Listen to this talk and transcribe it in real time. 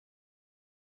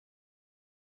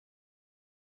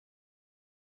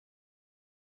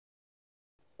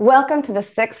Welcome to the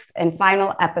sixth and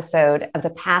final episode of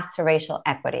the Path to Racial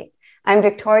Equity. I'm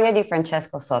Victoria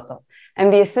DeFrancesco Soto.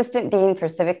 I'm the Assistant Dean for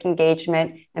Civic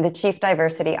Engagement and the Chief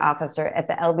Diversity Officer at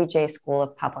the LBJ School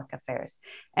of Public Affairs.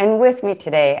 And with me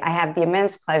today, I have the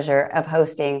immense pleasure of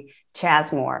hosting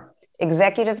Chaz Moore,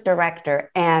 Executive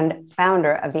Director and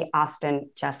founder of the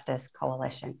Austin Justice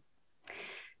Coalition.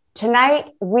 Tonight,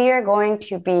 we are going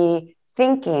to be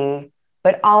thinking,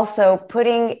 but also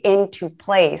putting into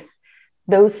place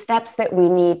those steps that we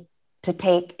need to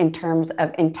take in terms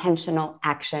of intentional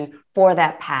action for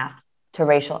that path to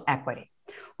racial equity.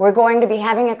 We're going to be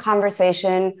having a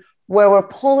conversation where we're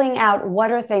pulling out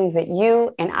what are things that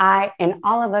you and I and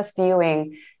all of us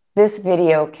viewing this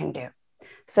video can do.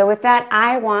 So with that,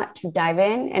 I want to dive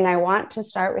in, and I want to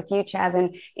start with you, Chaz,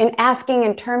 in asking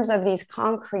in terms of these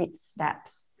concrete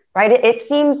steps, right? It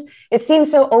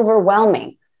seems so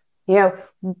overwhelming.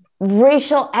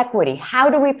 Racial equity.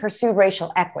 How do we pursue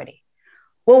racial equity?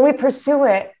 Well, we pursue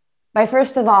it by,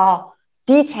 first of all,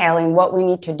 detailing what we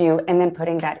need to do and then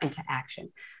putting that into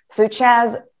action. So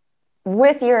Chaz,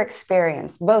 with your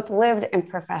experience, both lived and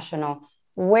professional,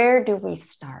 where do we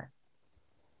start?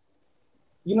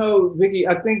 Vicki,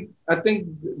 I think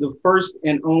the first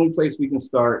and only place we can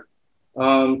start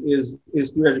is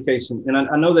through education. And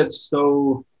I know that's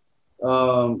so,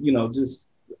 just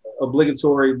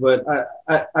obligatory, but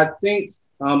I think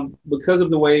because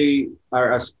of the way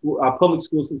our public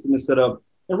school system is set up,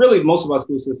 and really most of our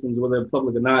school systems, whether they're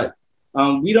public or not,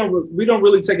 we don't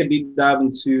really take a deep dive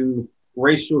into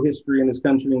racial history in this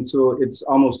country until it's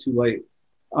almost too late.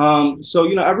 I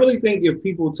really think if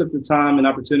people took the time and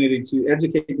opportunity to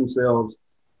educate themselves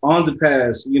on the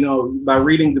past, by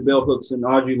reading the bell hooks and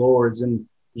Audre Lorde's and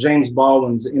James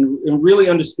Baldwin's and really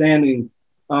understanding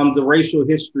the racial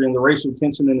history and the racial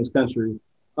tension in this country,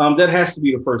 that has to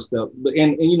be the first step. But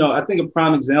I think a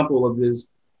prime example of this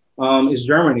is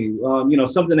Germany.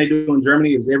 Something they do in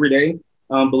Germany is every day.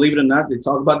 Believe it or not, they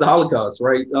talk about the Holocaust,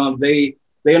 right? They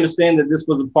understand that this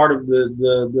was a part of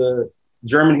the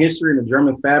German history and the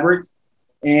German fabric,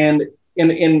 and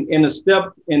in a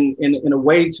step in a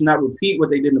way to not repeat what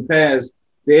they did in the past,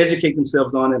 they educate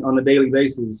themselves on it on a daily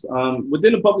basis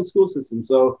within the public school system.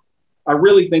 So I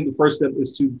really think the first step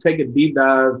is to take a deep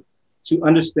dive to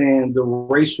understand the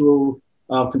racial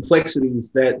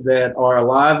complexities that are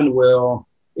alive and well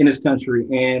in this country.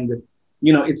 And,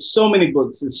 it's so many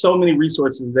books, it's so many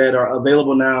resources that are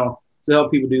available now to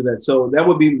help people do that. So that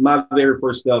would be my very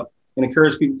first step, and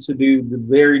encourage people to do the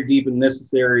very deep and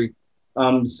necessary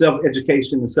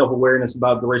self-education and self-awareness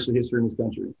about the racial history in this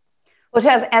country. Well,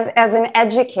 Chaz, as an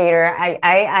educator,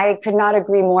 I could not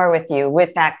agree more with you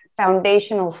with that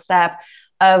foundational step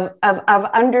of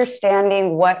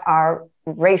understanding what our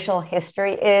racial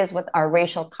history is, what our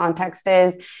racial context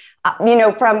is,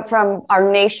 from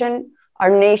our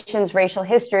nation's racial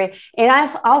history. And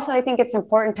I think it's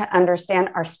important to understand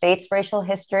our state's racial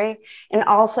history and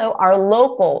also our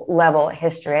local level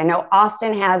history. I know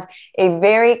Austin has a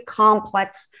very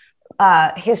complex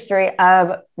history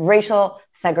of racial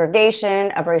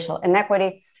segregation, of racial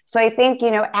inequity. So I think,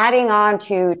 adding on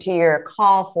to your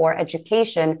call for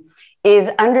education is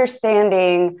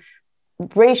understanding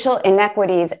racial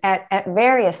inequities at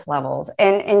various levels.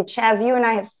 And Chaz, you and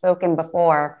I have spoken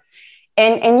before,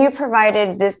 and you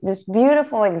provided this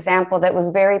beautiful example that was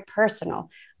very personal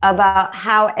about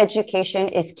how education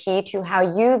is key to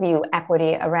how you view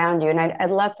equity around you. And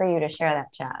I'd love for you to share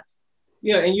that, Chaz.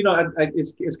 Yeah, and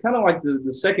it's kind of like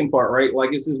the second part, right?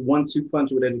 Like it's this 1-2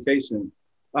 punch with education.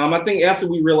 I think after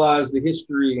we realize the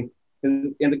history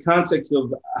and in the context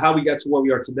of how we got to where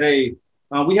we are today,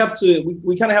 we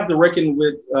kind of have to reckon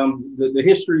with the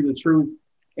history, the truth,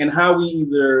 and how we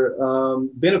either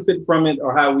benefit from it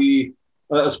or how we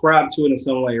ascribe to it in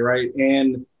some way, right?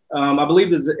 And I believe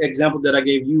this example that I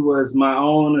gave you was my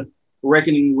own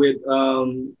reckoning with,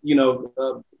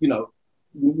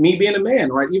 me being a man,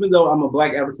 right? Even though I'm a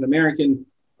Black African American,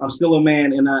 I'm still a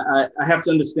man, and I have to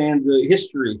understand the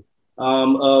history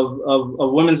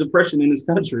of women's oppression in this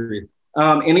country.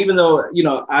 And even though,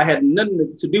 I had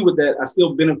nothing to do with that, I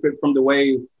still benefit from the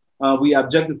way we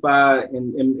objectify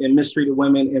and mistreated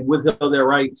women and withheld their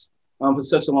rights for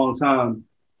such a long time.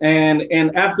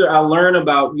 And after I learn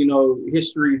about,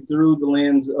 history through the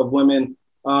lens of women,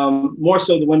 more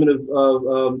so the women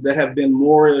of that have been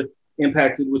more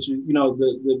impacted, which is,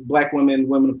 the Black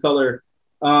women of color,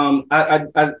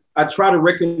 I try to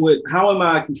reckon with how am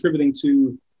I contributing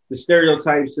to the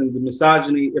stereotypes and the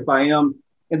misogyny, if I am,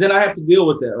 and then I have to deal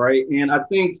with that, right? And I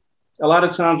think a lot of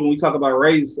times when we talk about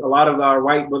race, a lot of our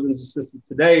white brothers and sisters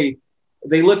today,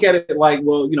 they look at it like,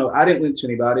 well, I didn't lynch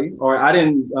anybody, or I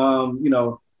didn't,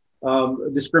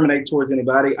 discriminate towards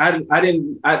anybody. I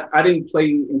didn't play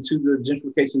into the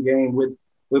gentrification game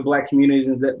with Black communities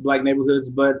and Black neighborhoods.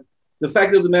 But the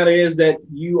fact of the matter is that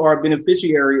you are a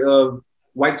beneficiary of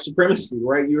white supremacy,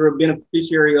 right? You're a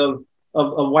beneficiary of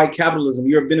white capitalism.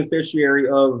 You're a beneficiary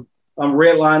of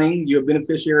redlining. You're a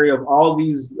beneficiary of all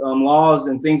these laws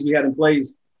and things we had in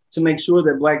place to make sure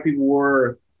that Black people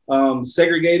were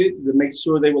segregated, to make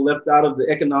sure they were left out of the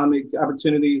economic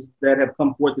opportunities that have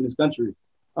come forth in this country.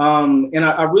 And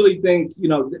I really think,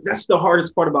 that's the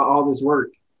hardest part about all this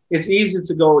work. It's easy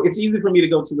for me to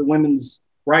go to the women's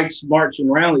rights march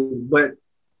and rally, but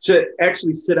to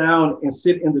actually sit down and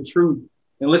sit in the truth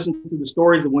and listen to the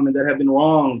stories of women that have been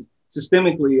wronged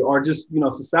systemically or just,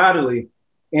 societally,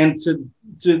 and to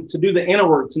do the inner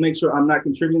work to make sure I'm not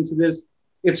contributing to this.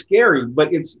 It's scary, but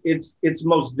it's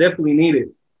most definitely needed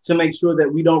to make sure that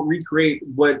we don't recreate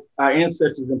what our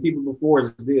ancestors and people before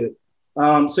us did.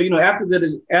 So, after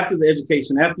the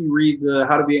education, after you read the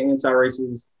How to Be an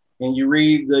Anti-Racist and you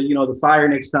read the Fire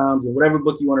Next Times and whatever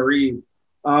book you want to read,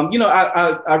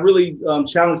 I really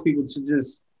challenge people to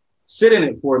just sit in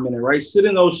it for a minute, right? Sit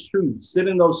in those truths, sit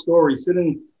in those stories,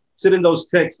 sit in those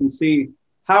texts and see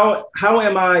how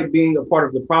am I being a part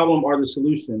of the problem or the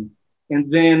solution? And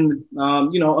then,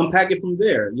 unpack it from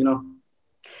there,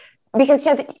 Because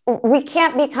we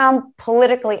can't become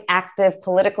politically active,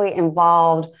 politically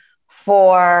involved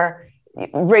for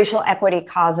racial equity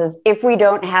causes if we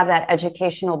don't have that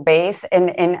educational base.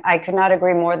 And I could not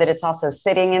agree more that it's also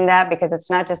sitting in that, because it's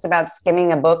not just about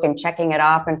skimming a book and checking it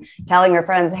off and telling your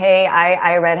friends, hey,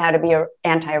 I read How to Be an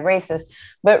Anti-Racist,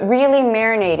 but really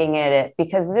marinating in it,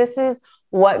 because this is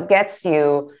what gets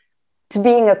you to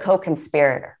being a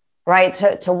co-conspirator, right?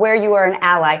 To where you are an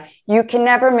ally. You can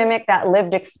never mimic that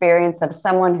lived experience of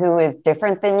someone who is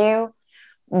different than you.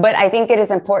 But I think it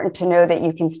is important to know that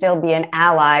you can still be an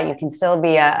ally, you can still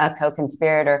be a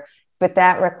co-conspirator, but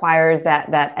that requires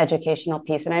that educational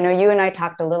piece. And I know you and I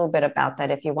talked a little bit about that,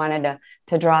 if you wanted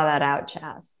to draw that out,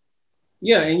 Chaz.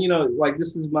 Yeah, and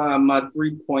this is my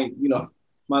 3-point,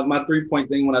 my 3-point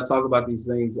thing when I talk about these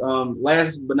things.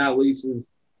 Last but not least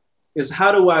is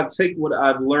how do I take what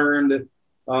I've learned,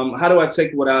 how do I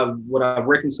take what I've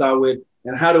reconciled with,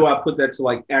 and how do I put that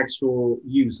to actual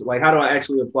use? Like, how do I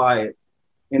actually apply it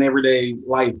in everyday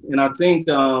life? And I think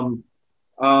the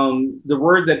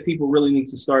word that people really need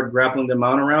to start grappling their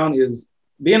mind around is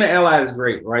being an ally is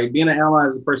great, right? Being an ally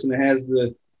is a person that has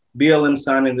the BLM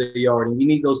sign in their yard, and we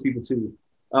need those people too.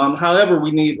 However,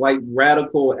 we need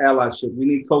radical allyship. We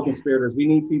need co-conspirators. We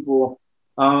need people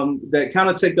that kind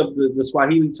of take up the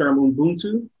Swahili term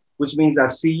Ubuntu, which means I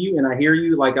see you and I hear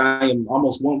you, like I am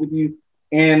almost one with you,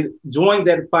 and join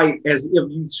that fight as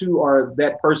if you too are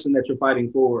that person that you're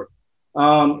fighting for.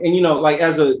 And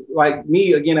as a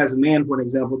man, for an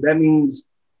example, that means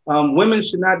women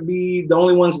should not be the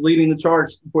only ones leading the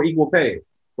charge for equal pay,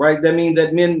 right? That means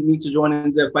that men need to join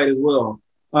in that fight as well.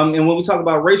 And when we talk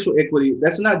about racial equity,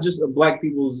 that's not just a Black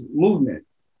people's movement.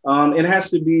 It has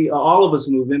to be all of us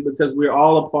movement, because we're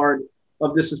all a part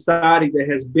of this society that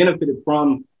has benefited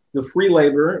from the free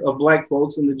labor of Black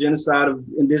folks and the genocide of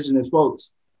indigenous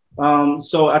folks.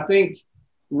 So I think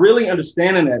really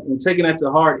understanding that and taking that to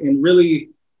heart and really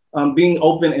being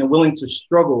open and willing to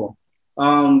struggle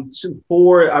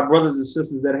for our brothers and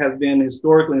sisters that have been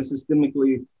historically and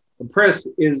systemically oppressed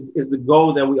is the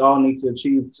goal that we all need to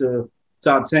achieve to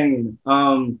obtain.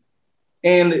 I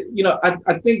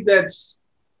think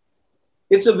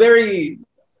it's a very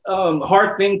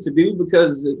hard thing to do,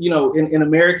 because in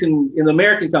the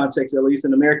American context, at least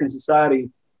in American society,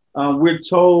 we're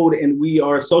told and we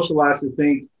are socialized to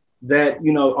think that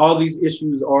all these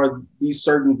issues are these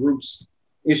certain groups'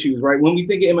 issues, right? When we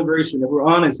think of immigration, if we're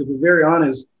very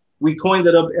honest, we coined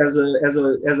it up as a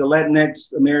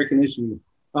Latinx American issue.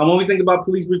 When we think about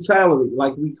police brutality,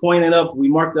 we coined it up, we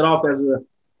marked it off as an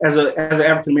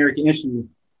African American issue.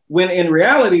 When in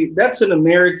reality, that's an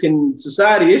American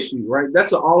society issue, right?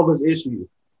 That's an all of us issue.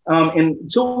 And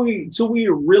until we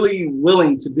are really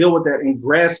willing to deal with that and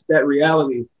grasp that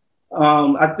reality,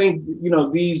 I think,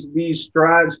 these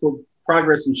strides for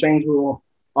progress and change will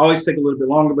always take a little bit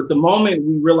longer. But the moment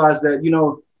we realize that,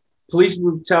 police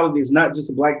brutality is not just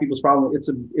a Black people's problem,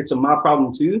 it's a my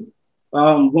problem too.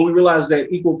 When we realize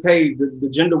that equal pay, the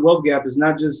gender wealth gap is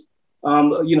not just,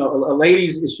 a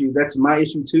lady's issue, that's my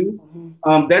issue too.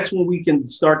 That's when we can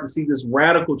start to see this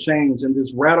radical change and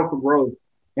this radical growth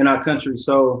in our country.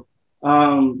 So,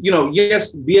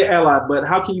 yes, be an ally, but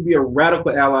how can you be a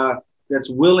radical ally that's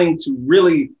willing to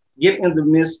really get in the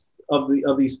midst of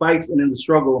these fights and in the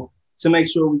struggle to make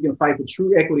sure we can fight for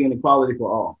true equity and equality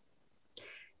for all?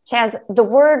 Chaz, the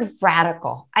word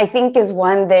radical, I think, is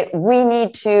one that we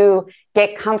need to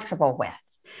get comfortable with,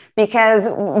 because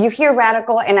you hear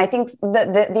radical, and I think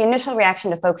the initial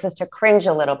reaction to folks is to cringe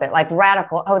a little bit, like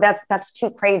radical. Oh, that's too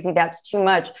crazy. That's too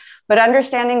much. But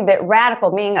understanding that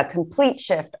radical, meaning a complete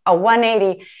shift, a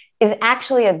 180, is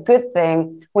actually a good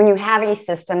thing when you have a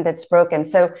system that's broken.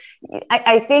 So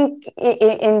I think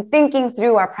in thinking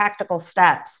through our practical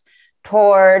steps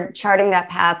toward charting that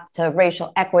path to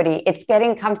racial equity, it's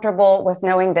getting comfortable with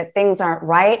knowing that things aren't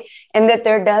right and that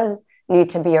there does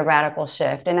need to be a radical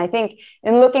shift. And I think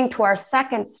in looking to our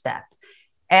second step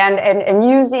and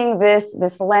using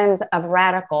this lens of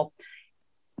radical,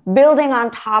 building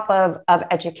on top of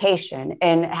education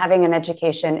and having an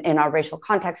education in our racial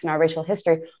context and our racial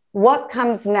history, what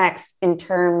comes next in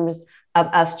terms of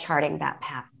us charting that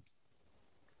path?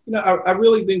 You know, I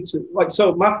really think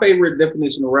so my favorite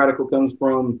definition of radical comes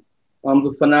from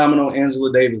the phenomenal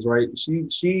Angela Davis, right?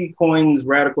 She coins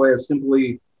radical as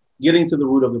simply getting to the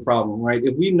root of the problem, right?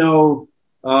 If we know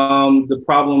the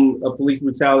problem of police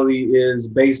brutality is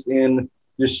based in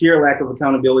the sheer lack of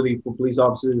accountability for police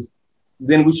officers,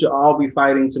 then we should all be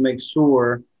fighting to make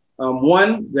sure,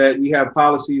 one, that we have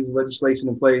policies, legislation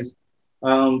in place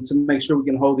to make sure we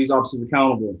can hold these officers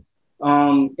accountable.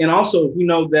 And also, we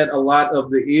know that a lot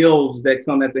of the ills that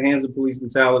come at the hands of police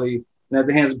brutality and at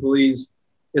the hands of police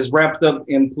is wrapped up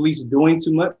in police doing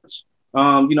too much.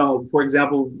 You know, for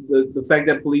example, the fact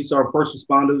that police are first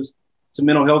responders to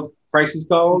mental health crisis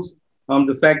calls,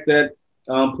 the fact that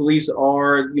police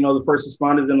are, you know, the first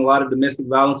responders in a lot of domestic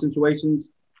violence situations.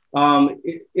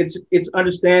 It's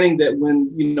understanding that when,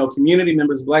 you know, community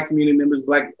members, Black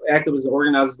activists and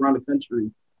organizers around the country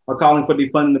are calling for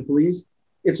defunding the police,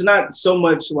 it's not so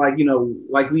much like, you know,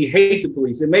 like we hate the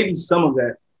police. It may be some of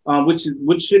that,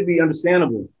 which should be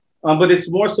understandable. But it's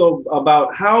more so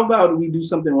about how about we do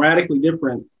something radically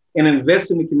different and invest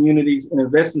in the communities and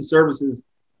invest in services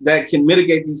that can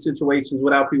mitigate these situations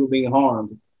without people being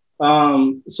harmed.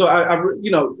 So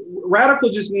you know, radical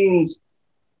just means,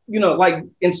 you know, like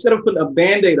instead of putting a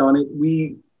Band-Aid on it,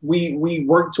 we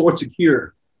work towards a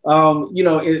cure. You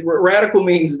know, radical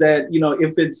means that, you know,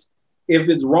 if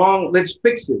it's wrong, let's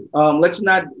fix it. Let's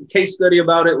not case study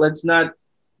about it. Let's not,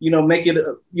 you know, make it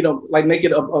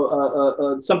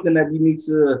something that we need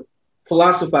to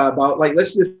philosophize about. Like,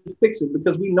 let's just fix it,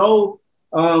 because we know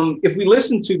if we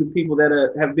listen to the people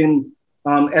that have been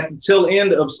at the tail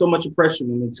end of so much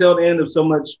oppression and the tail end of so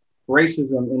much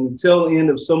racism and the tail end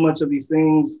of so much of these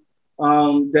things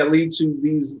that lead to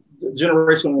these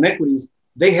generational inequities,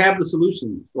 they have the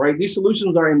solutions, right? These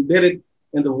solutions are embedded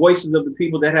in the voices of the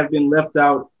people that have been left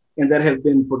out and that have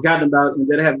been forgotten about and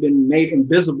that have been made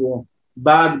invisible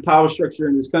by the power structure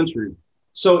in this country.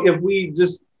 So if we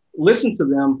just listen to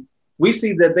them, we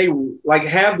see that they like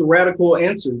have the radical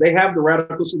answers. They have the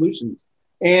radical solutions.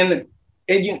 And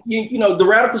you know, the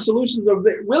radical solutions are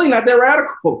really not that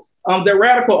radical. They're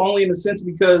radical only in a sense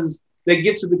because they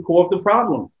get to the core of the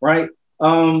problem, right?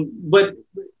 But,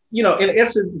 you know, in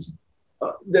essence,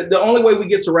 the only way we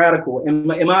get to radical, in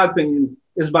my opinion,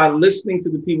 is by listening to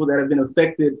the people that have been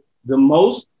affected the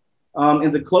most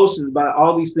and the closest by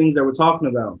all these things that we're talking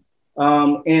about.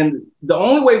 And the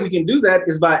only way we can do that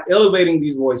is by elevating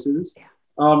these voices,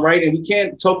 right? And we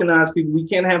can't tokenize people. We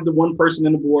can't have the one person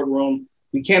in the boardroom.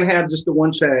 We can't have just the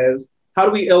one Chaz. How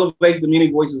do we elevate the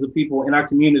many voices of people in our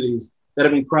communities that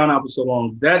have been crying out for so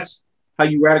long? That's how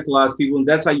you radicalize people, and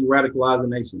that's how you radicalize a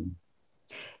nation.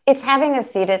 It's having a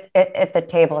seat at the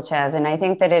table, Chaz. And I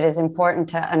think that it is important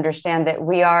to understand that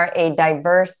we are a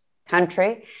diverse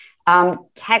country.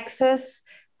 Texas,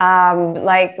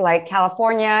 like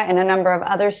California and a number of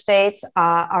other states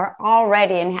are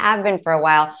already and have been for a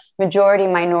while majority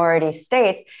minority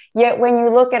states. Yet when you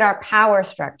look at our power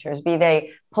structures, be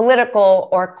they political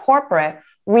or corporate,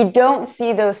 we don't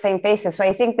see those same faces. So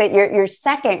I think that your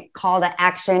second call to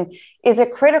action is a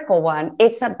critical one.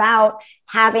 It's about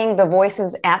having the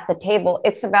voices at the table.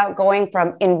 It's about going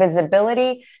from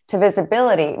invisibility to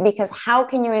visibility, because how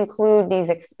can you include these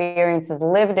experiences,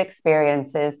 lived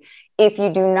experiences, if you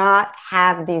do not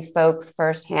have these folks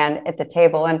firsthand at the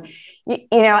table? And, you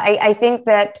know, I think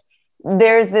that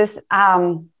there's this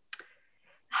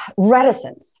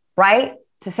reticence, right?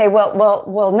 To say,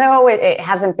 well, no, it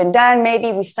hasn't been done.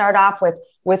 Maybe we start off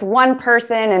with one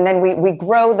person and then we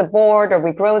grow the board or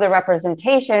we grow the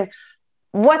representation.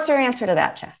 What's your answer to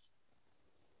that, Chaz?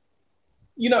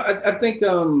 You know, I think,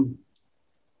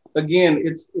 again,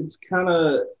 it's kind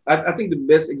of, I think the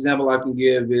best example I can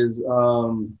give is,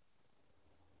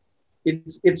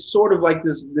 it's sort of like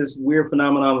this weird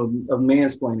phenomenon of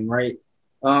mansplaining, right?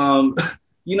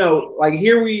 like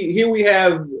here we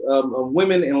have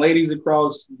women and ladies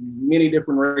across many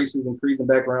different races and creeds and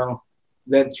background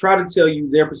that try to tell you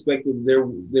their perspective,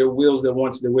 their wills, their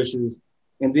wants, their wishes,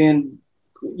 and then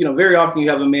very often you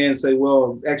have a man say,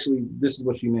 "Well, actually, this is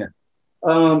what she meant."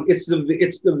 It's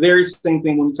the very same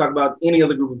thing when we talk about any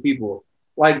other group of people.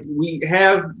 Like we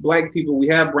have Black people, we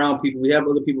have brown people, we have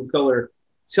other people of color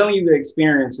telling you their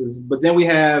experiences, but then we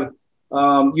have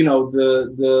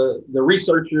the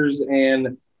researchers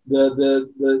and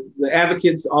the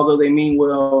advocates, although they mean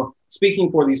well,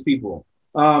 speaking for these people.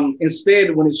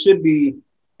 Instead, when it should be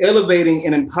elevating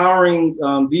and empowering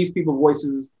these people's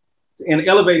voices and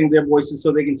elevating their voices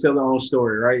so they can tell their own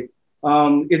story, right?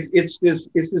 It's this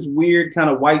weird kind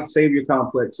of white savior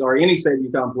complex, or any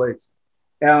savior complex,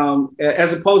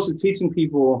 as opposed to teaching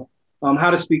people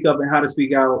how to speak up and how to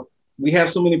speak out. We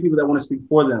have so many people that want to speak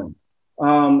for them.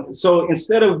 So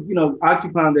instead of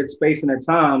occupying that space and that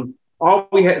time, all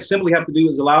we simply have to do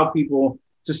is allow people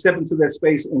to step into that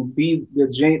space and be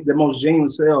the most genuine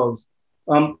selves.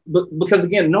 But because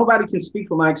again, nobody can speak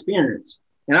from my experience,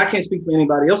 and I can't speak for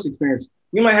anybody else's experience.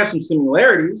 We might have some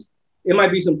similarities. It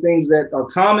might be some things that are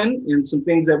common and some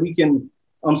things that we can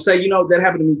say, that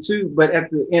happened to me too. But at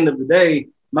the end of the day,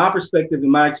 my perspective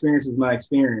and my experience is my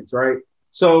experience, right?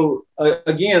 So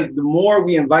again, the more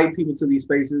we invite people to these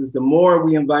spaces, the more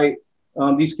we invite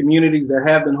these communities that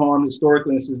have been harmed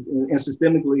historically and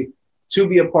systemically to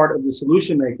be a part of the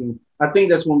solution making, I think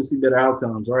that's when we see better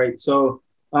outcomes, right? So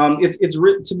it's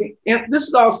to me, and this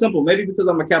is all simple, maybe because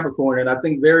I'm a Capricorn and I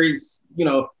think very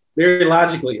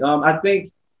logically. I think,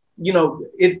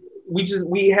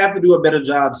 we have to do a better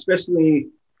job, especially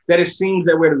that it seems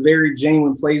that we're at a very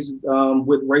genuine place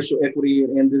with racial equity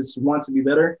and this want to be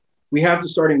better. We have to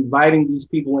start inviting these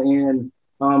people in,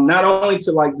 not only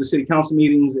to like the city council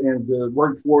meetings and the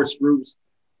workforce groups,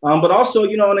 but also,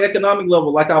 on an economic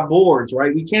level, like our boards,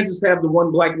 right? We can't just have the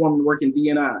one Black woman working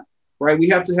D&I, right? We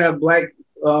have to have Black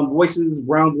voices,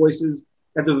 brown voices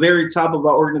at the very top of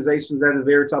our organizations, at the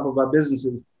very top of our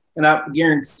businesses. And I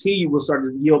guarantee you we'll start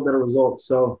to yield better results.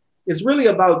 So it's really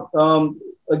about,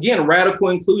 again, radical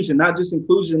inclusion, not just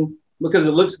inclusion because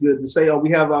it looks good to say, oh,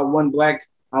 we have our one Black,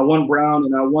 our one brown,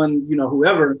 and our one,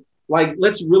 whoever. Like,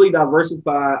 let's really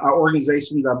diversify our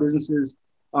organizations, our businesses,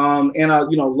 and our,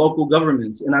 local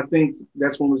governments. And I think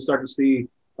that's when we'll start to see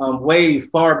way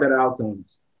far better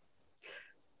outcomes.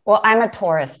 Well, I'm a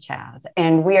Taurus, Chaz,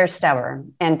 and we are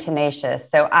stubborn and tenacious.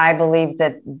 So I believe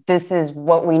that this is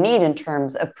what we need in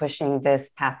terms of pushing this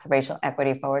path to racial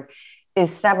equity forward,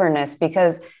 is stubbornness.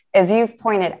 Because as you've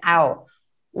pointed out,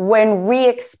 when we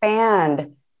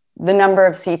expand the number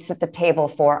of seats at the table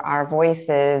for our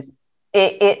voices,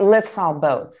 it lifts all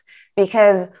boats,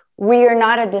 because we are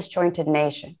not a disjointed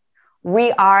nation.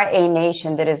 We are a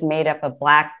nation that is made up of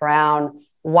Black, brown,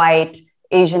 white,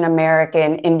 Asian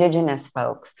American, Indigenous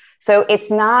folks. So it's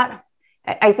not,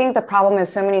 I think the problem is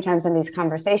so many times in these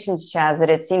conversations, Chaz, that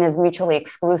it's seen as mutually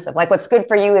exclusive. Like what's good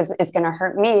for you is going to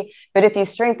hurt me. But if you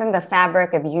strengthen the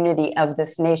fabric of unity of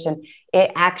this nation,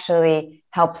 it actually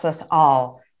helps us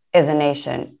all as a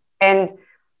nation. And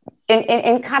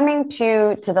in coming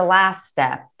to the last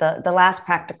step, the last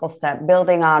practical step,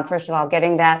 building on, first of all,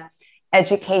 getting that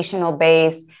educational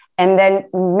base, and then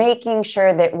making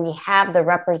sure that we have the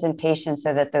representation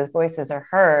so that those voices are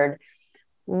heard.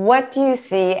 What do you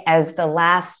see as the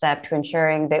last step to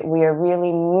ensuring that we are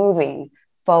really moving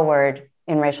forward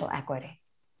in racial equity?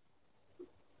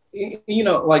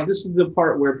 Like this is the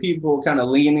part where people kind of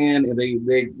lean in and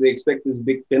they expect this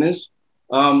big finish.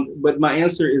 But my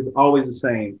answer is always the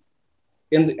same.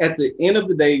 And at the end of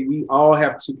the day, we all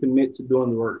have to commit to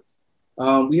doing the work.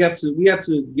 We have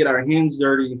to get our hands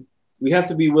dirty. We have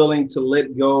to be willing to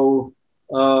let go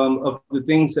of the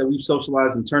things that we've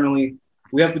socialized internally.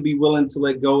 We have to be willing to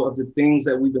let go of the things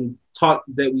that we've been taught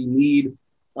that we need.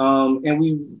 And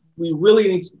we really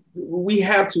need to, we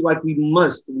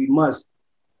must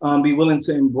be willing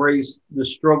to embrace the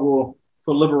struggle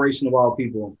for liberation of all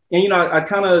people. And, I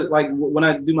kind of like when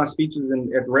I do my speeches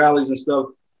and at the rallies and stuff,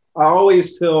 I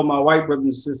always tell my white brothers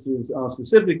and sisters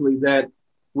specifically that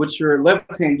with your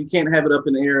left hand, you can't have it up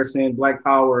in the air saying Black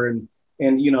power and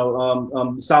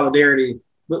solidarity.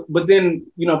 But then,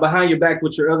 behind your back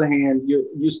with your other hand,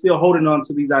 you're still holding on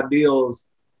to these ideals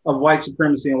of white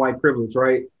supremacy and white privilege,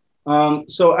 right?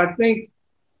 So I think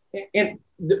and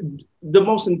the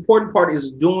most important part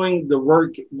is doing the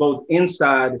work both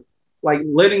inside, like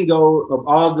letting go of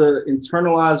all the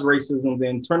internalized racism, the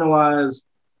internalized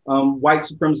white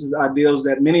supremacist ideals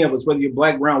that many of us, whether you're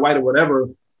Black, brown, white, or whatever,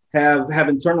 have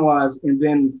internalized, and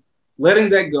then letting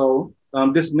that go,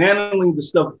 dismantling the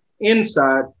stuff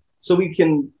inside so we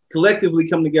can collectively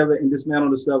come together and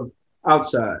dismantle the stuff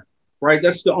outside, right?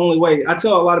 That's the only way. I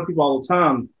tell a lot of people all the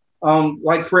time,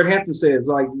 like Fred Hampton says,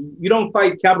 like, you don't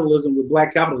fight capitalism with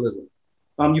Black capitalism.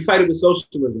 You fight it with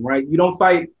socialism, right? You don't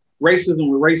fight racism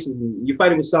with racism. You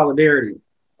fight it with solidarity.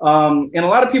 And a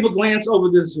lot of people glance over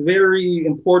this very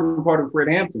important part of Fred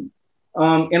Hampton.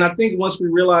 And I think once we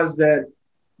realize that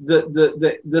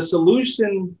the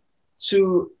solution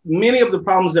to many of the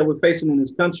problems that we're facing in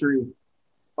this country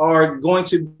are going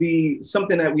to be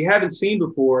something that we haven't seen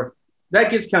before, that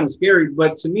gets kind of scary.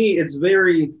 But to me, it's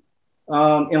very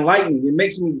enlightening. It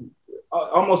makes me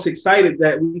almost excited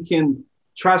that we can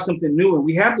try something new, and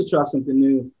we have to try something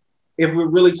new if we're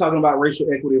really talking about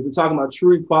racial equity, if we're talking about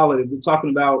true equality, if we're talking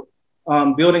about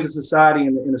building a society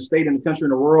in a state, in the country, in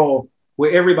the world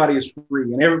where everybody is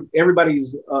free and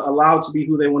everybody's allowed to be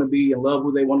who they want to be and love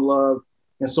who they want to love,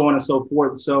 and so on and so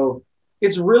forth. So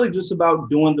it's really just about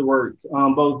doing the work,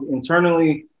 both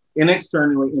internally and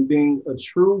externally, and being a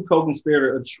true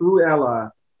co-conspirator, a true ally,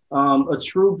 a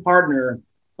true partner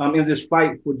in this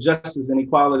fight for justice and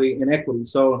equality and equity.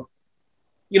 So,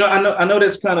 I know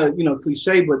that's kind of,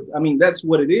 cliche, but I mean, that's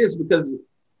what it is, because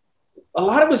a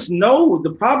lot of us know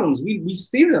the problems. We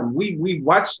see them. We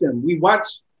watch them. We watch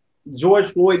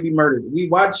George Floyd be murdered. We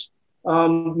watch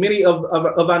many of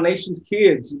our nation's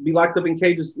kids be locked up in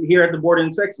cages here at the border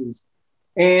in Texas.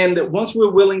 And once we're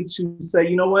willing to say,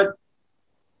 you know what,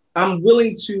 I'm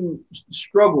willing to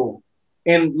struggle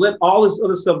and let all this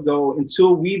other stuff go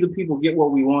until we, the people, get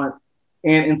what we want.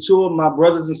 And until my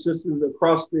brothers and sisters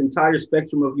across the entire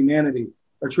spectrum of humanity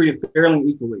are treated fairly and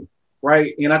equally,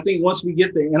 right? And I think once we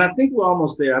get there, and I think we're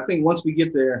almost there, I think once we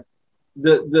get there,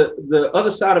 the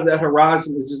other side of that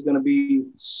horizon is just going to be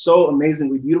so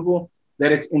amazingly beautiful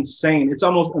that it's insane. It's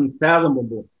almost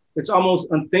unfathomable. It's almost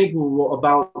unthinkable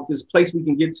about this place we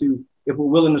can get to if we're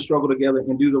willing to struggle together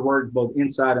and do the work both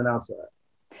inside and outside.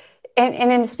 And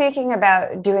in speaking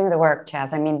about doing the work,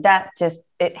 Chaz, I mean,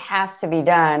 it has to be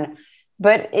done.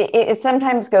 But it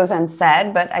sometimes goes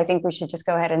unsaid, but I think we should just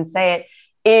go ahead and say it,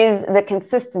 is the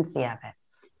consistency of it,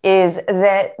 is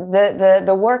that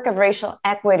the work of racial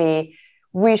equity,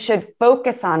 we should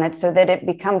focus on it so that it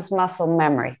becomes muscle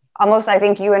memory. Almost, I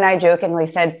think you and I jokingly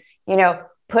said,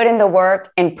 put in the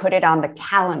work and put it on the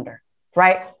calendar,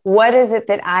 right? What is it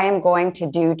that I am going to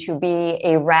do to be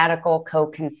a radical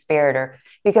co-conspirator?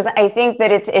 Because I think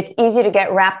that it's easy to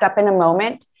get wrapped up in a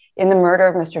moment, in the murder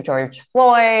of Mr. George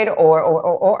Floyd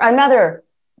or another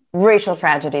racial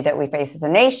tragedy that we face as a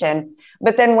nation.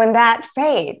 But then when that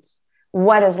fades,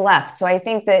 what is left? So I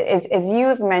think that, as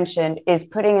you've mentioned, is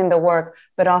putting in the work,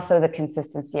 but also the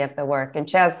consistency of the work. And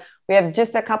Chaz, we have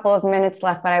just a couple of minutes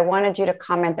left, but I wanted you to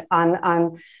comment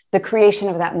on the creation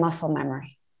of that muscle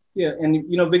memory. Yeah, and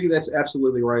Vicki, that's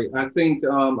absolutely right. I think a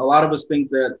lot of us think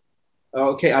that,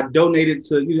 okay, I donated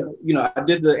to, I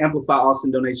did the Amplify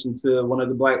Austin donation to one of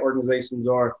the Black organizations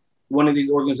or one of these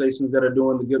organizations that are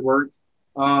doing the good work.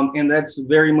 And that's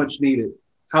very much needed.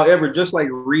 However, just like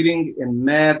reading and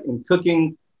math and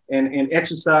cooking and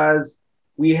exercise,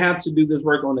 we have to do this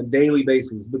work on a daily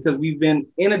basis because we've been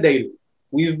inundated.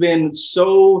 We've been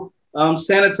so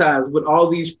sanitized with all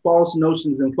these false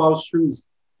notions and false truths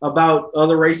about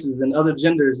other races and other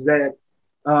genders that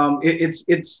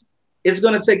it's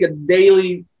going to take a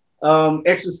daily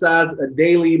exercise, a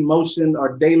daily motion,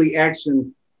 or daily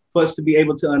action for us to be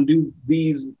able to undo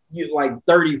these like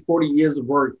 30, 40 years of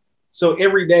work. So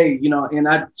every day, and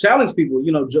I challenge people,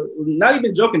 not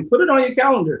even joking, put it on your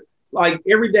calendar. Like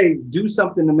every day, do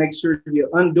something to make sure you're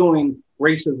undoing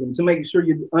racism, to make sure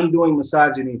you're undoing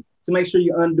misogyny, to make sure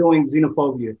you're undoing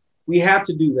xenophobia. We have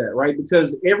to do that, right?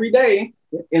 Because every day,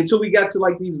 until we got to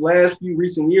like these last few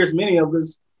recent years, many of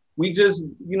us, we just,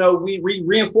 we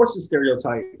reinforce the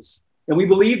stereotypes and we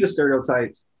believe the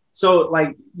stereotypes. So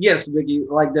like, yes, Vicki,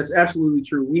 like that's absolutely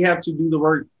true. We have to do the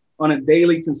work on a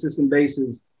daily, consistent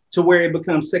basis to where it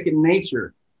becomes second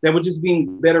nature, that we're just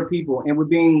being better people and we're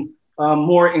being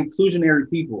more inclusionary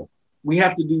people. We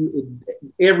have to do it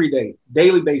every day,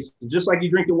 daily basis. Just like you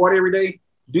drink your water every day,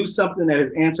 do something that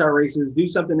is anti-racist, do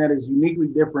something that is uniquely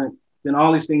different than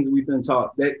all these things we've been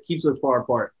taught that keeps us far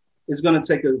apart. It's going to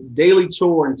take a daily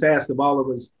chore and task of all of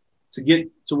us to get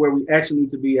to where we actually need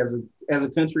to be as a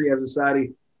country, as a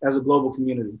society, as a global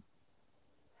community.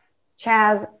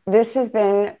 Chaz, this has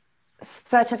been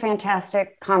such a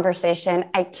fantastic conversation.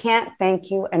 I can't thank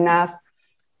you enough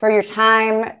for your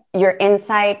time, your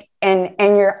insight, and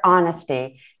your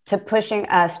honesty to pushing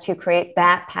us to create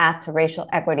that path to racial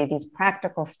equity, these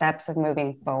practical steps of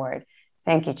moving forward.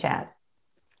 Thank you, Chaz.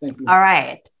 Thank you. All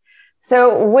right.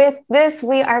 So with this,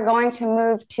 we are going to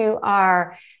move to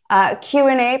our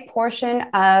Q&A portion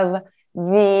of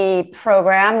the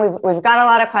program. We've got a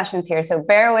lot of questions here, so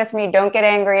bear with me. Don't get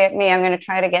angry at me. I'm going to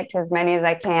try to get to as many as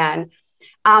I can.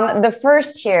 The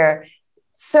first here,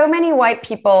 so many white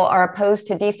people are opposed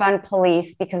to defund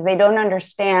police because they don't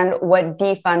understand what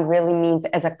defund really means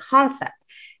as a concept.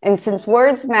 And since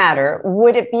words matter,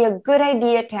 would it be a good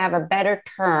idea to have a better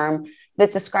term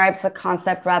that describes the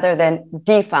concept rather than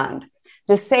defund?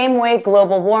 The same way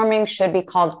global warming should be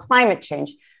called climate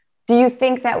change. Do you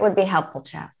think that would be helpful,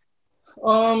 Chaz?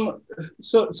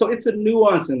 So it's a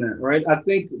nuance in that, right? I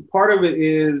think part of it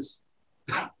is,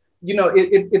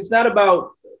 it's not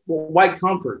about white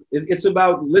comfort. It's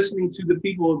about listening to the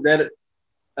people that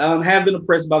have been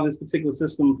oppressed by this particular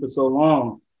system for so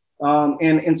long.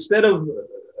 And instead of,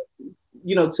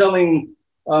 telling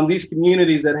these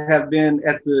communities that have been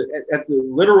at the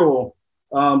literal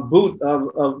boot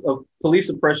of police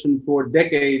oppression for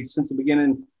decades since the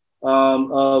beginning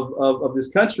of this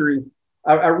country,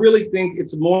 I really think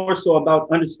it's more so about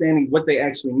understanding what they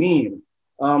actually mean,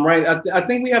 right? I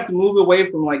think we have to move away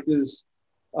from like this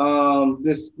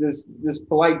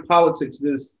polite politics,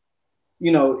 and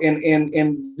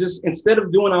just instead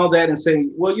of doing all that and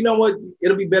saying, well, you know what,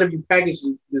 it'll be better if you package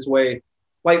it this way.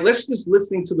 Like, let's just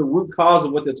listen to the root cause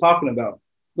of what they're talking about.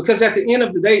 Because at the end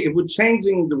of the day, if we're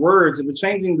changing the words, if we're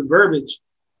changing the verbiage,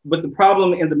 but the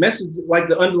problem and the message, like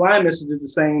the underlying message is the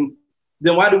same,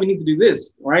 then why do we need to do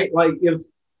this, right? Like if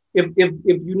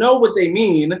you know what they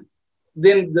mean,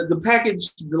 then the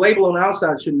package, the label on the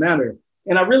outside shouldn't matter.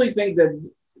 And I really think that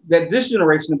this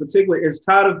generation in particular is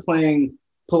tired of playing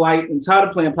polite and tired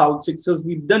of playing politics because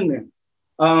we've done that.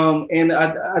 And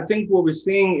I think what we're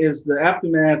seeing is the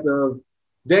aftermath of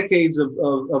decades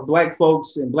of Black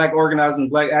folks and Black organizing,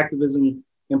 Black activism,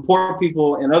 and poor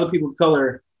people and other people of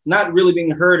color not really being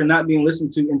heard and not being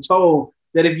listened to and told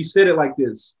that if you said it like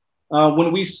this,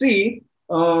 when we see,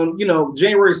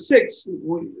 January 6th,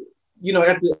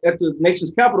 at the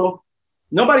nation's capital,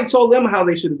 nobody told them how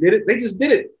they should have did it. They just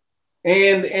did it.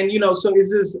 And so it's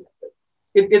just,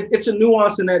 it's a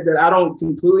nuance in that I don't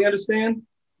completely understand,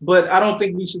 but I don't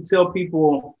think we should tell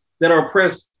people that are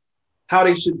oppressed how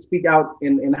they should speak out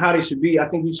and how they should be. I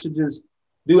think we should just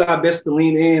do our best to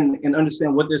lean in and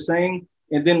understand what they're saying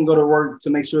and then go to work to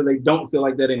make sure they don't feel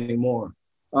like that anymore.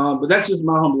 But that's just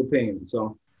my humble opinion.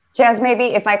 So, Chaz, maybe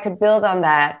if I could build on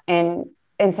that in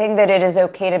saying that it is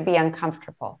okay to be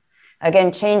uncomfortable.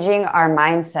 Again, changing our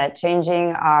mindset,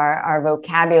 changing our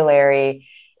vocabulary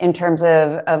in terms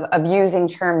of using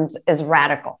terms as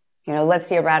radical. Let's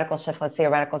see a radical shift, let's see a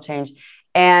radical change.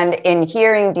 And in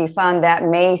hearing defund, that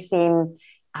may seem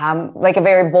like a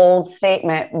very bold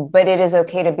statement, but it is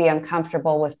okay to be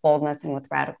uncomfortable with boldness and with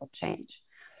radical change.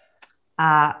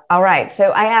 All right,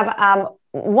 so I have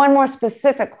one more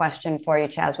specific question for you,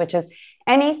 Chaz, which is,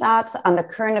 any thoughts on the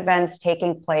current events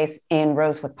taking place in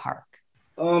Rosewood Park?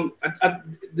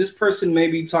 This person may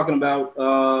be talking about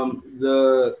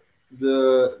the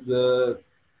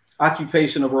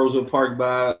occupation of Rosewood Park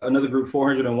by another group,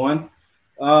 401.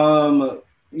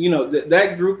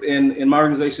 That group and my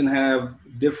organization have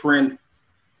different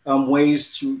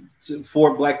ways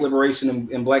for Black liberation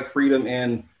and Black freedom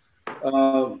and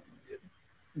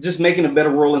just making a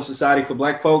better world in society for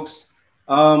Black folks.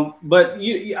 But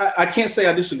I can't say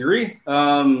I disagree.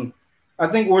 I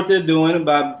think what they're doing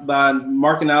by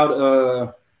marking out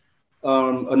a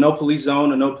no police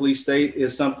zone, a no police state,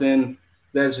 is something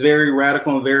that's very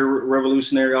radical and very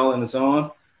revolutionary all in its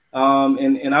own.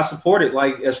 And I support it.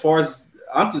 Like, as far as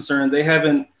I'm concerned, they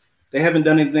haven't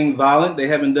done anything violent. They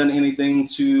haven't done anything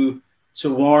to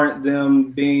warrant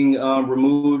them being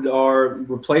removed or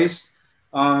replaced.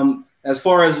 As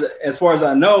far as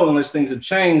I know, unless things have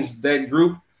changed, that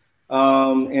group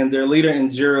and their leader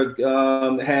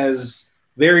Indira has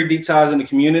very deep ties in the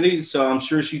community. So I'm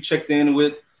sure she checked in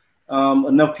with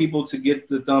enough people to get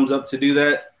the thumbs up to do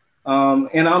that.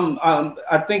 And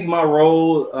I think my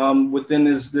role within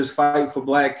this fight for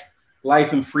Black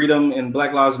life and freedom and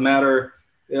Black Lives Matter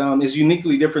is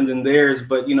uniquely different than theirs.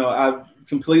 But I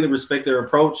completely respect their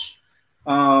approach.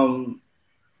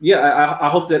 I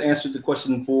hope that answered the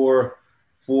question for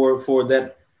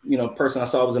that person I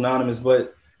saw was anonymous.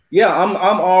 But yeah,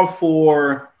 I'm all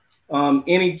for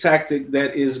any tactic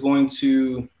that is going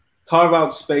to carve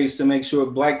out space to make sure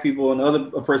Black people and other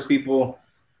oppressed people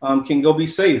can go be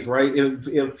safe, right?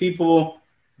 If people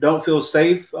don't feel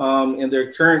safe in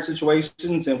their current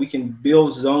situations and we can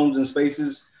build zones and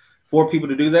spaces for people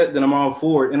to do that, then I'm all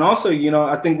for it. And also,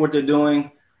 I think what they're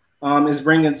doing is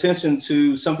bringing attention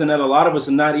to something that a lot of us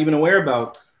are not even aware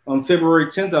about. On February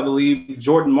 10th, I believe,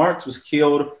 Jordan Marks was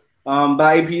killed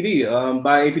by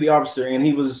APD officer, and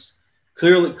he was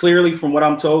clearly from what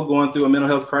I'm told, going through a mental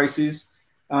health crisis.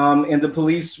 And the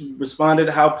police responded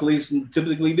how police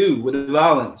typically do, with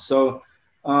violence. So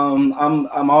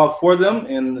I'm all for them,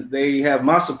 and they have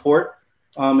my support.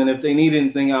 And if they need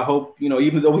anything, I hope,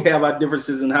 even though we have our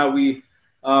differences in how we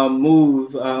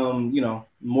move,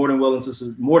 more than willing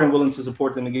to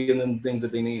support them and give them things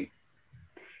that they need.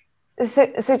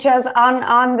 So Chaz,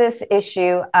 on this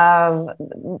issue of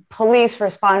police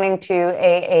responding to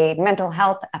a mental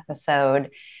health episode,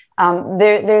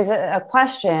 there's a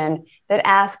question that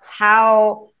asks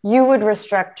how you would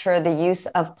restructure the use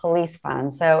of police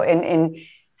funds. So in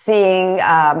seeing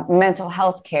mental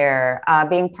health care,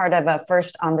 being part of a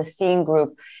First on the Scene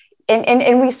group.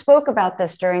 And we spoke about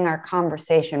this during our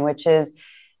conversation, which is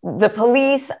the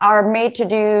police are made to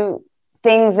do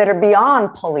things that are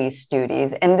beyond police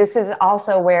duties. And this is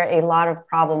also where a lot of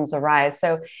problems arise.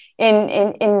 So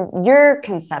in your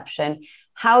conception,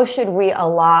 how should we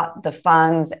allot the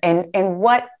funds, and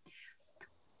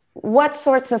what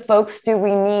sorts of folks do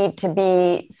we need to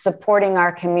be supporting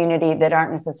our community that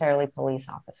aren't necessarily police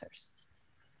officers?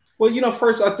 Well,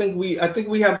 first, I think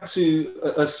we have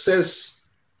to assess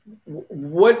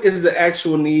what is the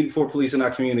actual need for police in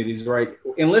our communities, right?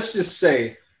 And let's just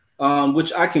say,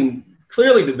 which I can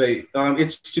clearly debate,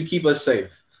 it's to keep us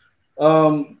safe,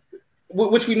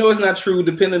 which we know is not true,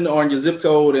 depending on your zip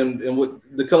code and what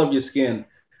the color of your skin.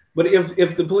 But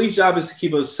if the police job is to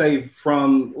keep us safe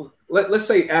from, let's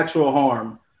say, actual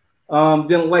harm,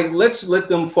 then let's let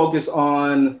them focus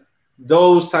on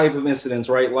those type of incidents,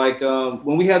 right? Like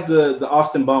when we had the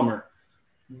Austin bomber,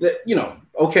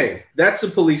 okay, that's a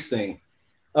police thing.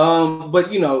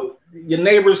 But your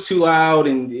neighbor's too loud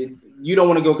and you don't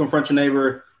want to go confront your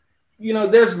neighbor.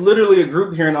 There's literally a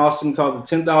group here in Austin called the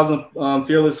 10,000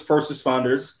 Fearless First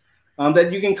Responders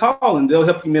that you can call, and they'll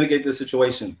help you mitigate the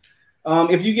situation.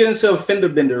 If you get into a fender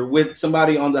bender with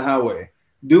somebody on the highway,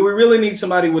 do we really need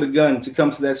somebody with a gun to come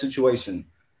to that situation?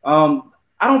 I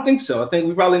don't think so. I think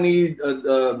we probably need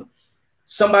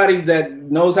somebody that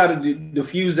knows how to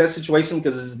diffuse that situation,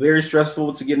 because it's very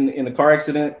stressful to get in a car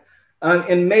accident,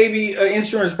 and maybe an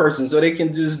insurance person so they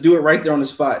can just do it right there on the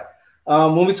spot.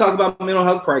 When we talk about mental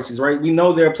health crises, right, we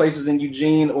know there are places in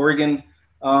Eugene, Oregon,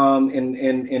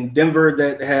 in Denver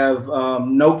that have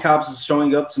no cops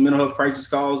showing up to mental health crisis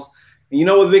calls. And you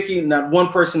know what, Vicky, not one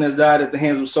person has died at the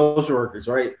hands of social workers,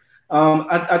 right?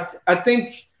 I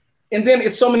think, and then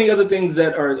it's so many other things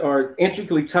that are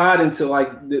intricately tied into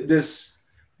like this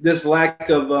lack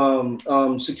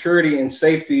of security and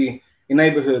safety in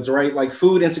neighborhoods, right? Like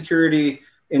food insecurity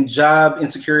and job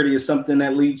insecurity is something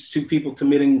that leads to people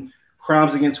committing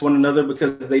crimes against one another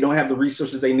because they don't have the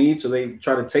resources they need, so they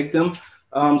try to take them.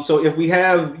 So if we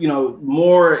have,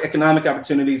 more economic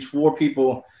opportunities for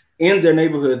people in their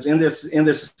neighborhoods, in their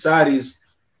societies,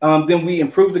 then we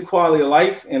improve the quality of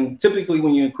life. And typically,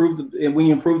 when you improve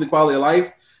the quality of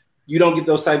life, you don't get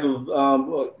those type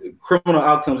of criminal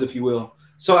outcomes, if you will.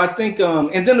 So I think,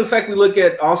 and then the fact we look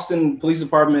at Austin Police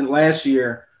Department last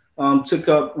year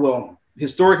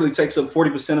historically takes up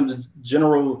 40% of the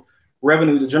general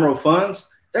revenue, the general funds.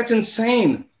 That's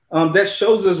insane. That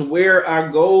shows us where our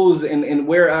goals and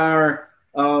where our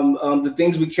the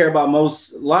things we care about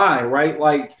most lie, right?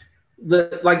 Like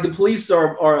the police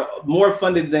are more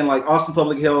funded than like Austin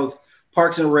Public Health,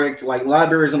 Parks and Rec, like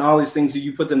libraries and all these things that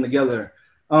you put them together.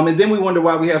 And then we wonder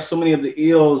why we have so many of the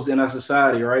ills in our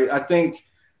society, right? I think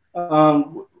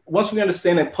once we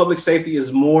understand that public safety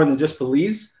is more than just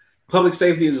police, public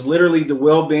safety is literally the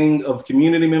well-being of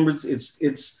community members.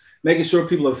 It's making sure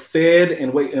people are fed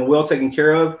and well taken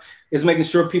care of. It's making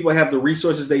sure people have the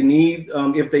resources they need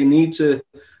if they need to,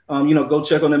 go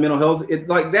check on their mental health.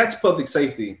 That's public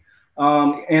safety.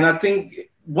 And I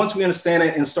think once we understand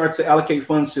it and start to allocate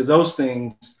funds to those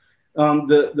things,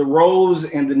 the roles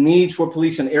and the needs for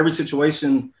police in every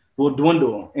situation will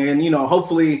dwindle. And,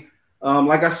 hopefully,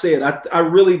 like I said, I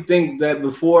really think that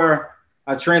before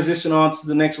I transition on to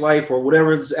the next life or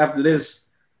whatever is after this,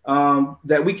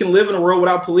 that we can live in a world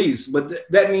without police. But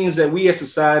that means that we as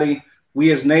society,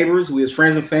 we as neighbors, we as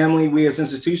friends and family, we as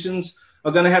institutions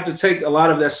are going to have to take a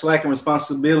lot of that slack and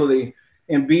responsibility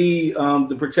and be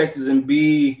the protectors and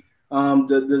be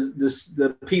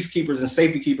the peacekeepers and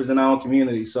safety keepers in our own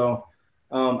community. So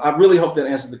I really hope that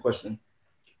answers the question.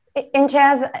 And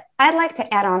Chaz, I'd like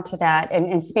to add on to that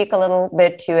and speak a little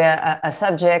bit to a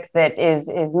subject that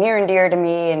is near and dear to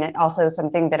me, and also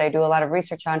something that I do a lot of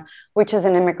research on, which is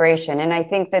immigration. And I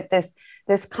think that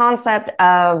this concept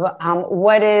of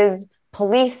what is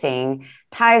policing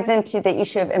ties into the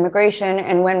issue of immigration.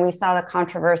 And when we saw the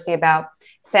controversy about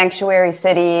sanctuary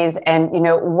cities and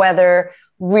whether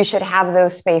we should have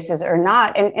those spaces or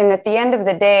not. And at the end of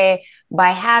the day,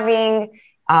 by having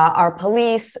our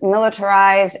police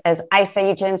militarized as ICE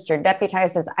agents or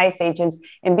deputized as ICE agents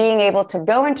and being able to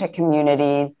go into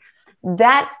communities,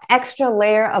 that extra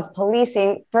layer of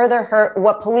policing further hurt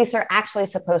what police are actually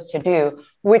supposed to do,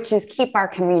 which is keep our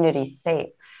communities safe.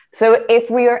 So if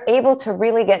we are able to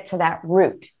really get to that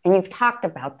root, and you've talked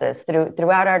about this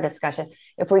throughout our discussion,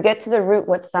 if we get to the root,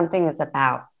 what something is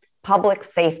about, public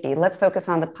safety, let's focus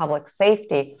on the public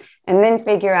safety, and then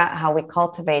figure out how we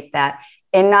cultivate that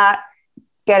and not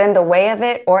get in the way of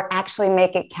it or actually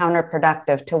make it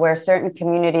counterproductive to where certain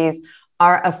communities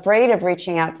are afraid of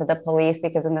reaching out to the police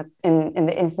because in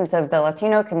the instance of the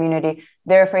Latino community,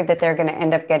 they're afraid that they're going to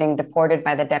end up getting deported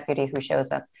by the deputy who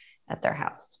shows up at their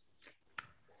house.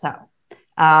 So,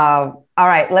 all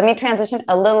right, let me transition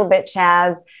a little bit,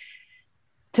 Chaz,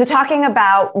 to talking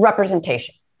about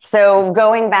representation. So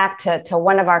going back to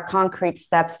one of our concrete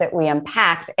steps that we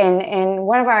unpacked, and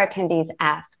one of our attendees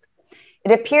asks,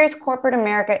 it appears corporate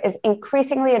America is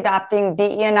increasingly adopting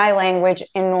DE&I language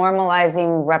in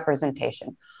normalizing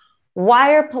representation.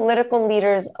 Why are political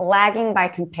leaders lagging by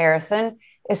comparison,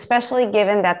 especially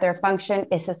given that their function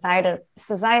is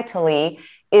societally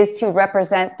is to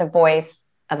represent the voice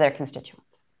of their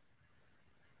constituents?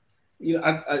 You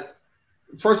know,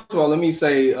 first of all, let me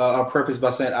say I'll preface by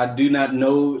saying I do not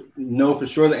know for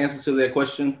sure the answer to that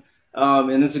question,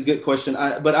 and it's a good question.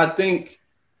 But I think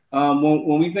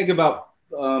when we think about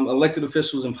elected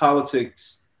officials in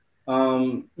politics,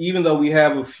 even though we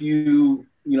have a few,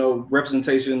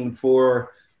 representation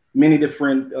for many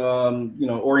different,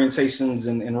 orientations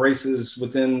and races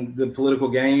within the political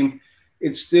game,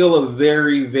 it's still a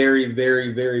very, very,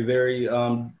 very, very, very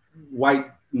white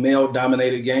male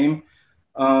dominated game.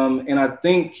 And I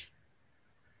think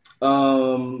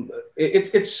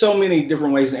it's so many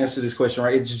different ways to answer this question,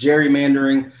 right? It's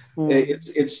gerrymandering.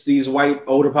 It's these white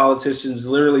older politicians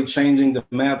literally changing the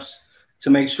maps to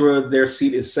make sure their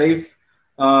seat is safe.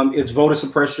 It's voter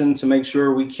suppression to make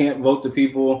sure we can't vote the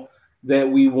people that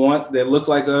we want, that look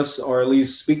like us, or at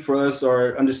least speak for us,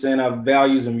 or understand our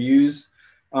values and views.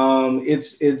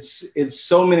 It's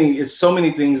so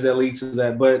many things that lead to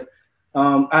that. But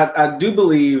I do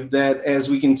believe that as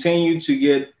we continue to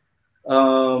get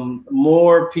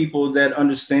more people that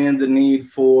understand the need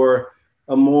for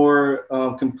a more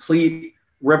complete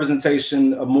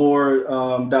representation, a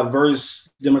more diverse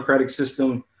democratic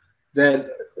system, that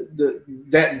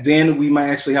then we might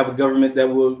actually have a government that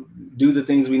will do the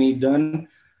things we need done.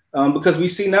 Because we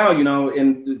see now,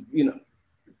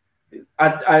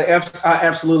 I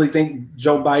absolutely think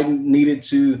Joe Biden needed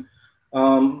to,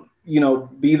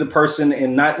 be the person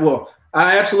and not, well,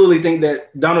 I absolutely think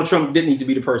that Donald Trump didn't need to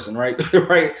be the person, right?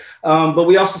 Right. But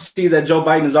we also see that Joe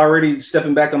Biden is already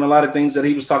stepping back on a lot of things that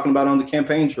he was talking about on the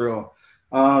campaign trail.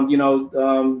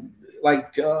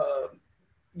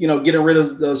 Getting rid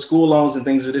of the school loans and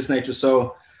things of this nature.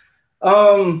 So,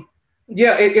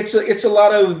 it's a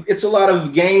lot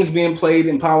of games being played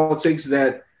in politics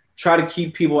that try to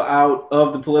keep people out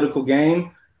of the political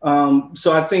game.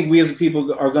 So I think we as a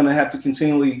people are going to have to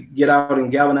continually get out and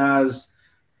galvanize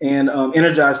and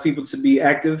energize people to be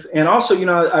active. And also,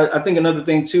 I think another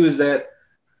thing too is that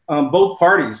both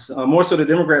parties, more so the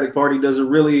Democratic Party, does a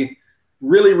really,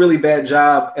 really, really bad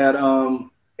job at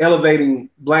elevating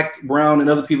Black, brown, and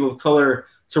other people of color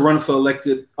to run for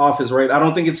elected office, right? I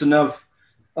don't think it's enough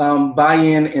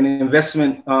buy-in and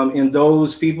investment in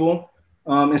those people.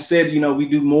 Instead, we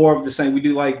do more of the same. We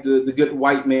do like the good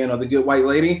white man or the good white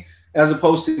lady, as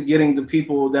opposed to getting the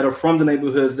people that are from the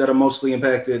neighborhoods that are mostly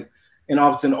impacted and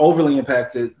often overly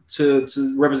impacted to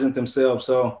represent themselves.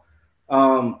 So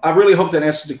I really hope that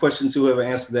answers the question to whoever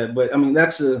answered that. But I mean,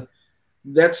 that's a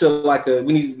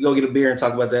we need to go get a beer and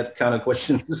talk about that kind of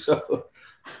question. So,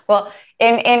 well,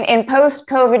 in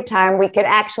post-COVID time, we could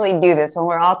actually do this when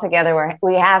we're all together, where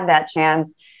we have that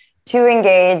chance to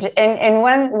engage. And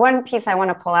one piece I want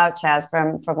to pull out, Chaz,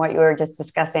 from what you were just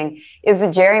discussing is the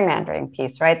gerrymandering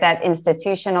piece, right? That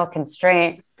institutional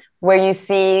constraint where you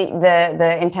see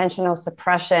the intentional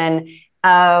suppression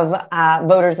of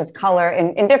voters of color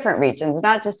in different regions,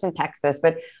 not just in Texas,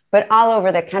 but all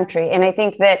over the country. And I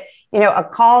think that, a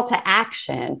call to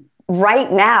action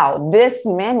right now, this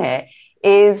minute,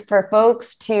 is for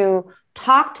folks to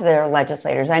talk to their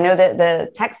legislators. I know that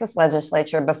the Texas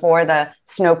legislature before the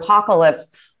snowpocalypse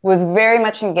was very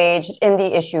much engaged in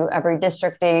the issue of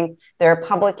redistricting. There are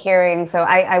public hearings. So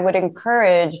I would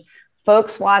encourage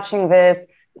folks watching this,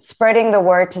 spreading the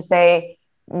word to say,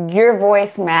 your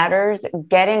voice matters.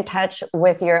 Get in touch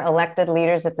with your elected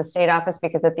leaders at the state office,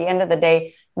 because at the end of the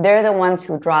day, they're the ones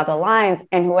who draw the lines,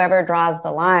 and whoever draws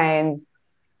the lines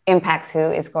impacts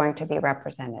who is going to be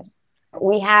represented.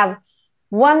 We have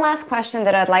one last question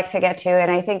that I'd like to get to,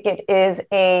 and I think it is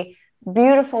a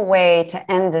beautiful way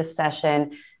to end this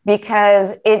session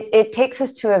because it takes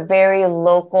us to a very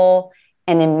local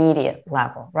and immediate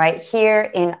level, right? Here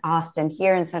in Austin,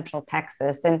 here in Central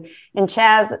Texas. And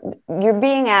Chaz, you're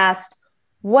being asked,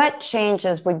 what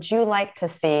changes would you like to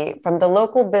see from the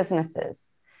local businesses,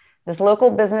 this local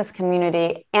business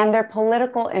community, and their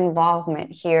political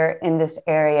involvement here in this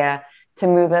area to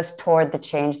move us toward the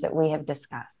change that we have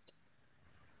discussed?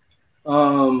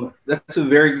 That's a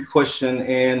very good question.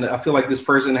 And I feel like this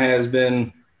person has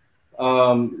been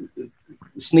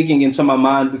sneaking into my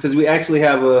mind because we actually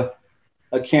have a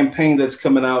campaign that's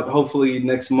coming out hopefully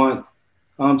next month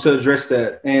to address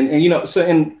that. And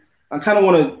I kind of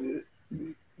want to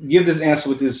give this answer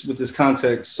with this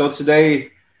context. So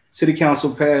today, City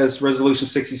Council passed Resolution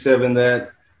 67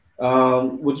 that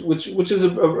which is a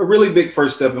really big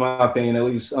first step in my opinion, at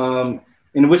least,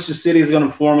 in which the city is going to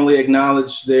formally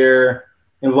acknowledge their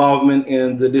involvement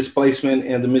in the displacement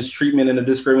and the mistreatment and the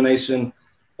discrimination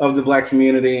of the Black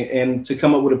community, and to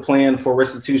come up with a plan for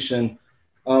restitution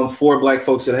for Black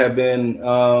folks that have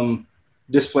been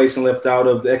displaced and left out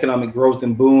of the economic growth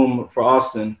and boom for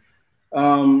Austin.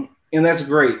 And that's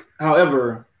great.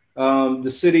 However, the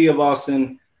city of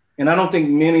Austin, and I don't think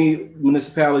many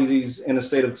municipalities in the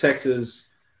state of Texas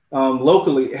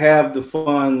locally have the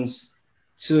funds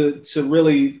to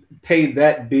really pay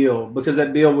that bill, because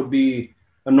that bill would be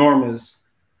enormous.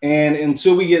 And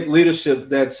until we get leadership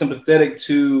that's sympathetic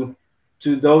to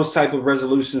those type of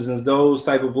resolutions and those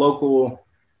type of local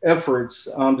efforts,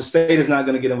 the state is not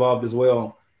going to get involved as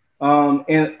well.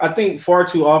 And I think far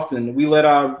too often we let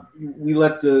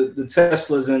the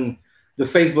Teslas and the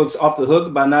Facebooks off the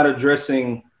hook by not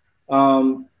addressing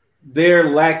their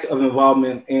lack of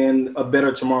involvement in a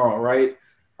better tomorrow, right?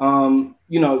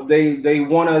 They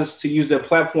want us to use their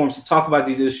platforms to talk about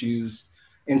these issues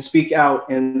and speak out,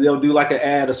 and they'll do like an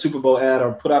ad, a Super Bowl ad,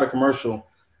 or put out a commercial.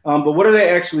 But what are they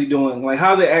actually doing? Like,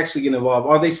 how are they actually getting involved?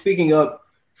 Are they speaking up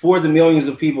for the millions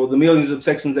of people, the millions of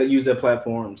Texans that use their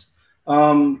platforms?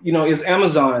 Is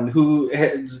Amazon, who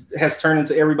has turned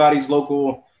into everybody's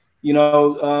local,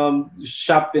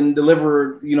 shop and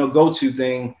deliver, go-to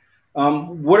thing?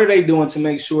 What are they doing to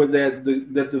make sure that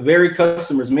the very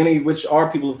customers, many of which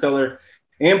are people of color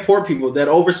and poor people, that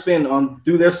overspend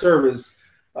through their service,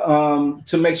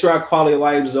 to make sure our quality of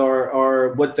lives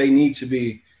are what they need to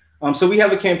be? So we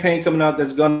have a campaign coming out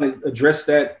that's going to address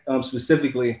that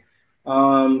specifically.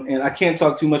 And I can't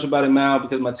talk too much about it now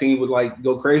because my team would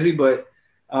go crazy. But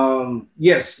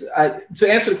yes,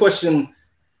 to answer the question,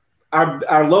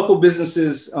 our local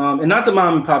businesses, and not the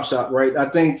mom and pop shop, right? I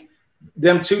think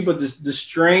them too, but the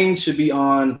strain should be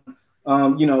on,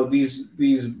 these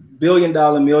 $1 billion,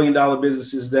 $1 million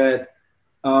businesses that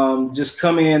just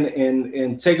come in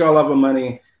and take all of our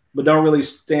money, but don't really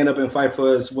stand up and fight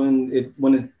for us when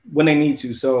they need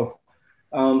to. So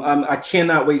I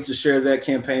cannot wait to share that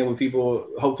campaign with people,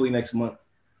 hopefully next month.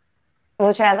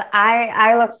 Well, Chaz,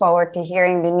 I look forward to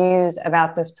hearing the news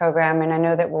about this program, and I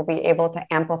know that we'll be able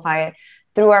to amplify it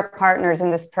through our partners in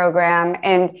this program.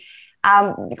 And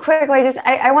quickly,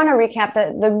 I want to recap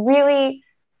the really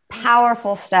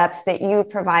powerful steps that you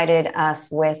provided us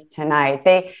with tonight.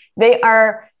 They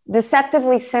are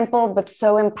deceptively simple, but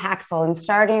so impactful, and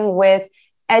starting with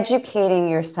educating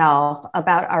yourself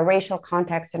about our racial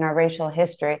context and our racial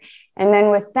history. And then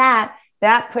with that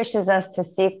pushes us to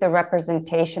seek the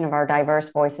representation of our diverse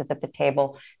voices at the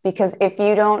table. Because if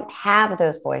you don't have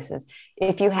those voices,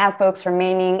 if you have folks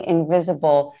remaining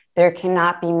invisible, there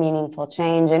cannot be meaningful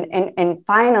change. And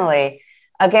finally,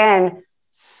 again,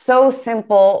 so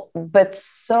simple, but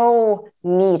so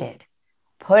needed.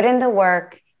 Put in the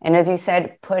work. And as you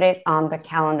said, put it on the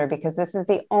calendar, because this is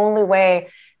the only way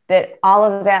that all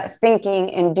of that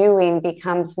thinking and doing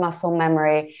becomes muscle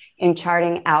memory in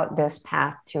charting out this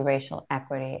path to racial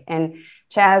equity. And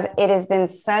Chaz, it has been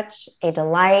such a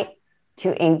delight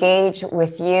to engage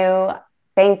with you.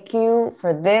 Thank you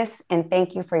for this, and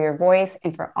thank you for your voice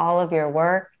and for all of your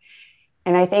work.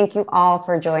 And I thank you all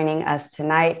for joining us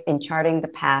tonight in charting the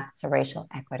path to racial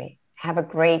equity. Have a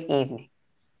great evening.